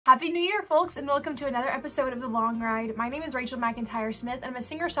Happy New Year, folks, and welcome to another episode of The Long Ride. My name is Rachel McIntyre Smith, and I'm a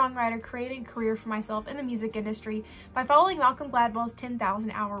singer-songwriter creating a career for myself in the music industry by following Malcom Gladwell's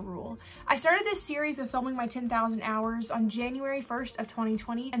 10,000 hour rule. I started this series of filming my 10,000 hours on January 1st of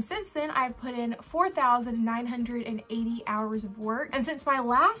 2020, and since then I've put in 4,980 hours of work, and since my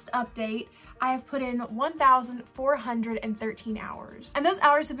last update, I have put in 1,413 hours. And those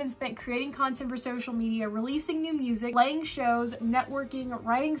hours have been spent creating content for social media, releasing new music, playing shows, networking,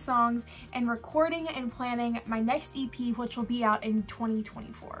 writing songs, and recording and planning my next EP, which will be out in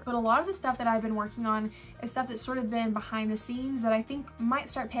 2024. But a lot of the stuff that I've been working on is stuff that's sort of been behind the scenes that I think might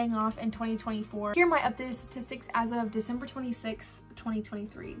start paying off in 2024. Here are my updated statistics as of December 26th,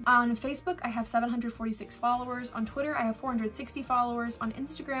 2023. On Facebook, I have 746 followers. On Twitter, I have 460 followers. On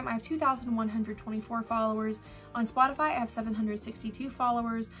Instagram, I have 2,124 followers. On Spotify, I have 762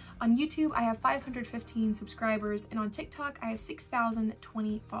 followers. On YouTube, I have 515 subscribers. And on TikTok, I have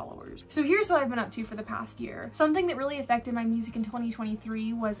 6,020 followers. So here's what I've been up to for the past year. Something that really affected my music in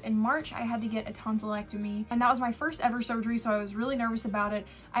 2023 was in March, I had to get a tonsillectomy. And that was my first ever surgery, so I was really nervous about it.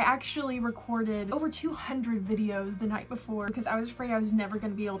 I actually recorded over 200 videos the night before because I was afraid I was never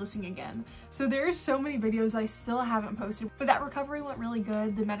going to be able to sing again. So there's so many videos I still haven't posted, but that recovery went really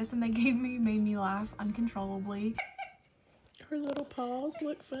good. The medicine they gave me made me laugh uncontrollably. Her little paws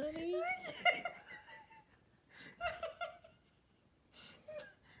look funny.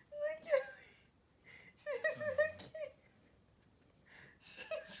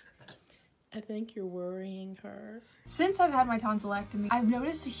 I think you're worrying her. Since I've had my tonsillectomy, I've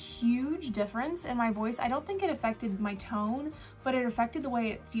noticed a huge difference in my voice. I don't think it affected my tone, but it affected the way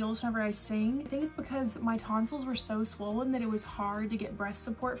it feels whenever I sing. I think it's because my tonsils were so swollen that it was hard to get breath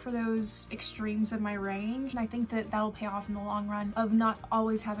support for those extremes of my range. And I think that that'll pay off in the long run of not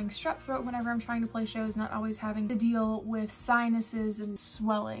always having strep throat whenever I'm trying to play shows, not always having to deal with sinuses and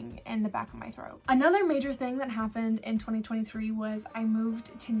swelling in the back of my throat. Another major thing that happened in 2023 was I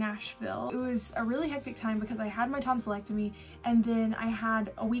moved to Nashville. It was a really hectic time because I had my tonsillectomy, and then I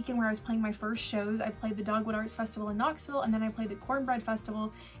had a weekend where I was playing my first shows. I played the Dogwood Arts Festival in Knoxville, and then I played the Cornbread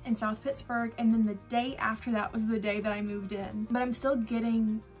Festival in South Pittsburgh, and then the day after that was the day that I moved in. But I'm still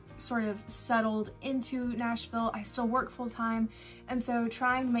getting sort of settled into Nashville. I still work full-time, and so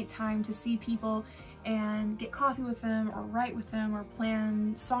trying to make time to see people and get coffee with them or write with them or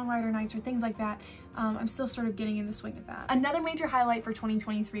plan songwriter nights or things like that, I'm still sort of getting in the swing of that. Another major highlight for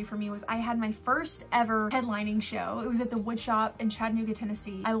 2023 for me was I had my first ever headlining show. It was at the Woodshop in Chattanooga,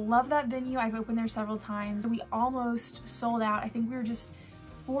 Tennessee. I love that venue. I've opened there several times. We almost sold out. I think we were just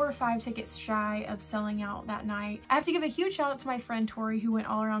 4 or 5 tickets shy of selling out that night. I have to give a huge shout out to my friend Tori, who went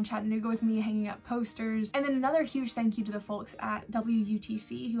all around Chattanooga with me hanging up posters. And then another huge thank you to the folks at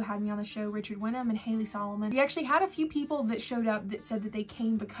WUTC who had me on the show, Richard Wynnum and Haley Solomon. We actually had a few people that showed up that said that they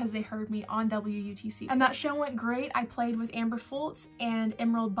came because they heard me on WUTC. And that show went great. I played with Amber Fultz and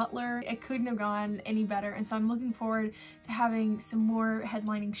Emerald Butler. It couldn't have gone any better. And so I'm looking forward to having some more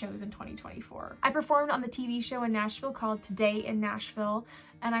headlining shows in 2024. I performed on the TV show in Nashville called Today in Nashville,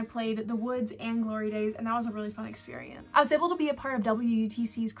 and I played The Woods and Glory Days, and that was a really fun experience. I was able to be a part of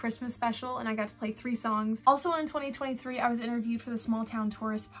WUTC's Christmas special, and I got to play 3 songs. Also in 2023, I was interviewed for the Small Town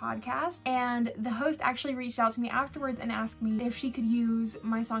Tourist podcast, and the host actually reached out to me afterwards and asked me if she could use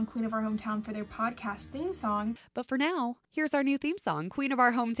my song Queen of Our Hometown for their podcast theme song. But for now, here's our new theme song, Queen of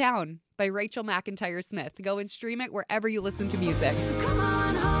Our Hometown by Rachel McIntyre Smith. Go and stream it wherever you listen to music. So come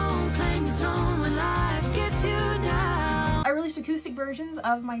on home, claim your throne when life gets you down. I released acoustic versions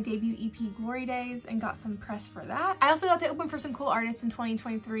of my debut EP Glory Days and got some press for that. I also got to open for some cool artists in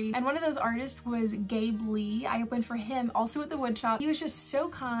 2023, and one of those artists was Gabe Lee. I opened for him also at the Woodshop. He was just so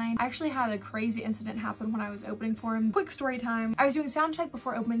kind. I actually had a crazy incident happen when I was opening for him. Quick story time. I was doing sound check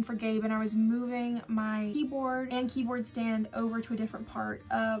before opening for Gabe, and I was moving my keyboard and keyboard stand over to a different part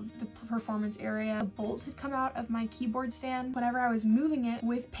of the performance area. A bolt had come out of my keyboard stand. Whenever I was moving it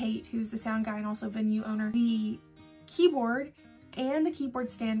with Pate, who's the sound guy and also venue owner, the keyboard and the keyboard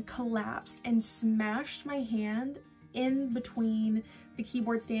stand collapsed and smashed my hand in between the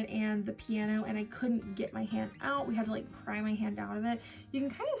keyboard stand and the piano, and I couldn't get my hand out. We had to like pry my hand out of it. You can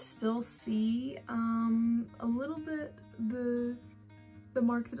kind of still see a little bit the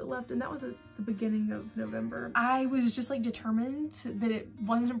mark that it left, and that was at the beginning of November. I was just like determined that it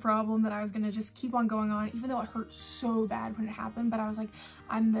wasn't a problem, that I was gonna just keep on going on, even though it hurt so bad when it happened. But I was like,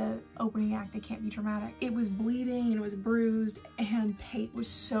 I'm the opening act, I can't be dramatic. It was bleeding and it was bruised, and Pate was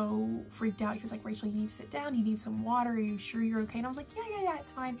so freaked out. He was like, Rachel, you need to sit down, you need some water, are you sure you're okay? And I was like, yeah,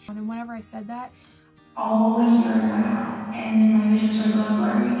 it's fine. And whenever I said that, all the hearing went out, and then my vision started going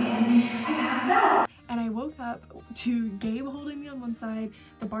blurry, and I passed out. and I woke up to Gabe holding me on one side,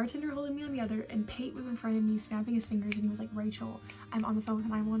 the bartender holding me on the other, and Pate was in front of me snapping his fingers, and he was like, "Rachel, I'm on the phone with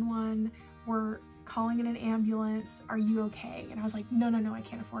 911. We're calling in an ambulance. Are you okay?" And I was like, no, I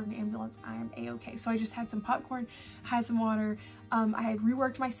can't afford an ambulance. I'm a-okay. So I just had some popcorn, had some water. I had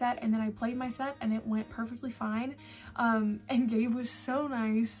reworked my set, and then I played my set, and it went perfectly fine. And Gabe was so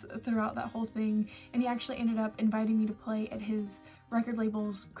nice throughout that whole thing, and he actually ended up inviting me to play at his record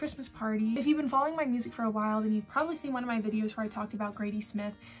label's Christmas party. If you've been following my music for a while, then you've probably seen one of my videos where I talked about Grady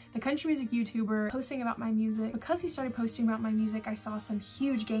Smith, the country music YouTuber, posting about my music. Because he started posting about my music, I saw some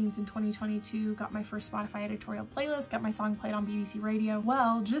huge gains in 2022, got my first Spotify editorial playlist, got my song played on BBC Radio.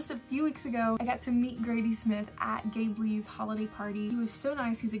 Well, just a few weeks ago, I got to meet Grady Smith at Gabe Lee's holiday party. He was so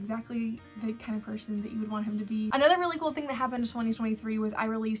nice. He's exactly the kind of person that you would want him to be. Another really cool thing that happened in 2023 was I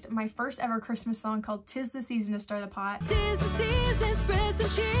released my first ever Christmas song called "'Tis the Season to Stir the Pot." 'Tis the season, spread some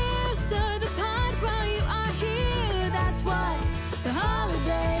cheer, stir the pot while you are here. That's what the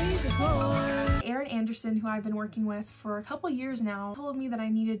holidays are for. Aaron Anderson, who I've been working with for a couple years now, told me that I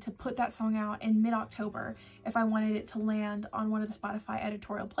needed to put that song out in mid-October if I wanted it to land on one of the Spotify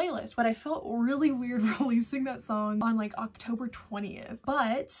editorial playlists. But I felt really weird releasing that song on like October 20th.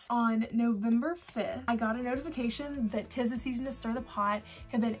 But on November 5th, I got a notification that "'Tis the Season to Stir the Pot"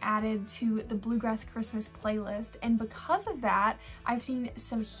 had been added to the Bluegrass Christmas playlist. And because of that, I've seen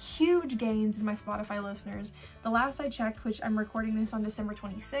some huge gains in my Spotify listeners. The last I checked, which I'm recording this on December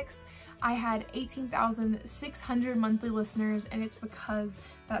 26th, I had 18,600 monthly listeners, and it's because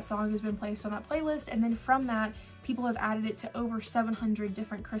that song has been placed on that playlist. And then from that, people have added it to over 700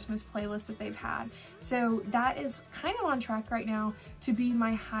 different Christmas playlists that they've had. So that is kind of on track right now to be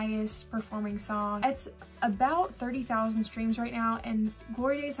my highest performing song. It's about 30,000 streams right now, and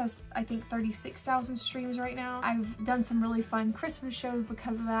Glory Days has, I think, 36,000 streams right now. I've done some really fun Christmas shows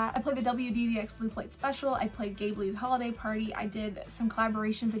because of that. I played the WDDX Blue Plate Special. I played Gabe Lee's holiday party. I did some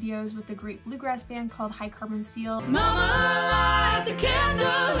collaboration videos with the great bluegrass band called High Carbon Steel. Mama, light the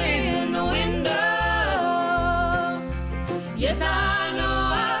candle in the window. Yes, I know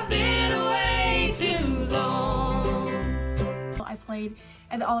I've been away too long. I played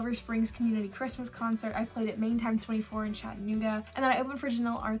at the Oliver Springs Community Christmas Concert. I played at Main Times 24 in Chattanooga. And then I opened for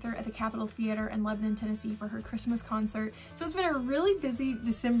Janelle Arthur at the Capitol Theater in Lebanon, Tennessee for her Christmas concert. So it's been a really busy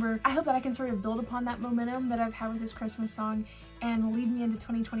December. I hope that I can sort of build upon that momentum that I've had with this Christmas song and lead me into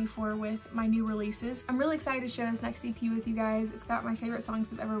 2024 with my new releases. I'm really excited to share this next EP with you guys. It's got my favorite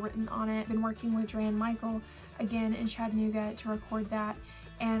songs I've ever written on it. I've been working with Dre and Michael again in Chattanooga to record that,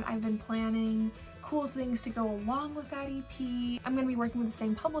 and I've been planning cool things to go along with that EP. I'm gonna be working with the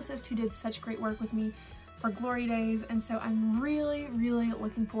same publicist who did such great work with me for Glory Days, and so I'm really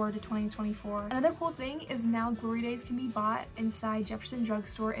looking forward to 2024. Another cool thing is now Glory Days can be bought inside Jefferson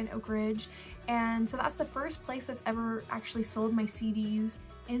Drugstore in Oak Ridge, and so that's the first place that's ever actually sold my CDs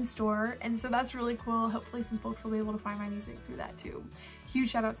in store, and so that's really cool. Hopefully some folks will be able to find my music through that too. Huge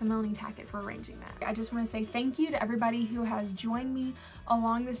shout out to Melanie Tackett for arranging that. I just want to say thank you to everybody who has joined me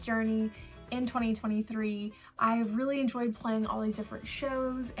along this journey in 2023. I've really enjoyed playing all these different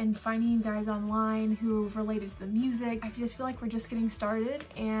shows and finding you guys online who have related to the music. I just feel like we're just getting started,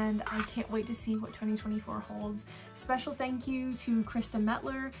 and I can't wait to see what 2024 holds. Special thank you to Krista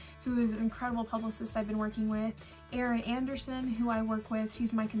Metler, who is an incredible publicist I've been working with, Aaron Anderson, who I work with,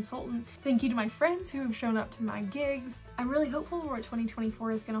 she's my consultant. Thank you to my friends who have shown up to my gigs. I'm really hopeful for what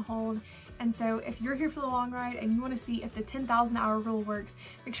 2024 is going to hold. And so if you're here for the long ride and you want to see if the 10,000 hour rule works,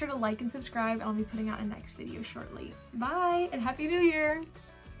 make sure to like and subscribe, and I'll be putting out a next video shortly. Bye and Happy New Year!